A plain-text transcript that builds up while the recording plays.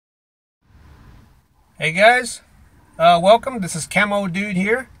Hey guys, welcome. This is Camo Dude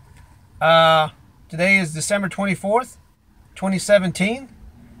here. Today is December 24th, 2017.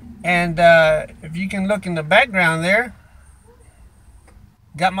 And if you can look in the background there,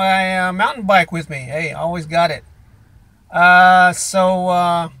 got my mountain bike with me. Hey, always got it. I'll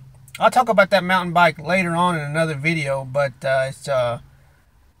talk about that mountain bike later on in another video, but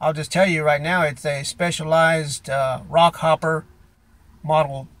I'll just tell you right now, it's a Specialized Rock Hopper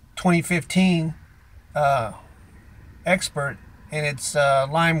model 2015 Expert, and it's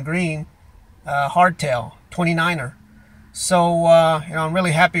lime green hardtail 29er. So I'm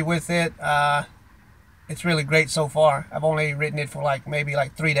really happy with it. It's really great so far. I've only ridden it for maybe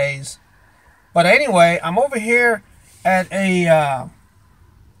 3 days. But anyway, I'm over here at an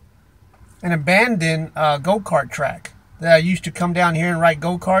abandoned go-kart track that I used to come down here and ride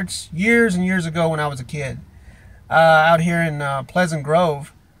go-karts years and years ago when I was a kid. Out here in Pleasant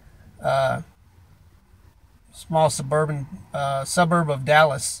Grove, small suburban suburb of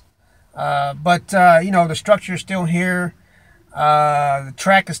Dallas. But the structure is still here. The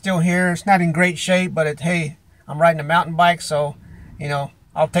track is still here. It's not in great shape, but hey, I'm riding a mountain bike, so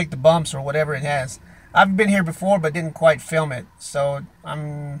I'll take the bumps or whatever it has. I've been here before but didn't quite film it, so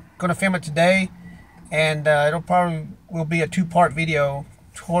I'm gonna film it today, and it'll probably will be a two-part video.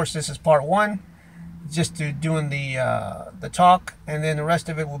 Of course, this is part one, just doing the talk, and then the rest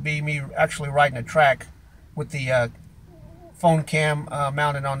of it will be me actually riding a track with the phone cam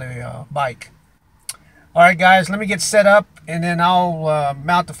mounted on the bike. Alright guys, let me get set up, and then I'll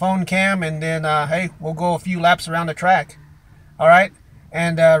mount the phone cam, and then hey, we'll go a few laps around the track. Alright,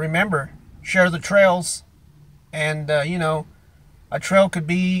 and remember, share the trails. And a trail could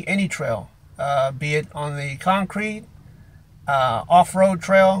be any trail, be it on the concrete, off-road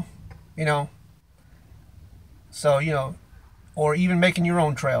trail, or even making your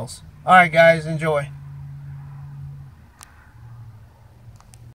own trails. Alright guys, enjoy.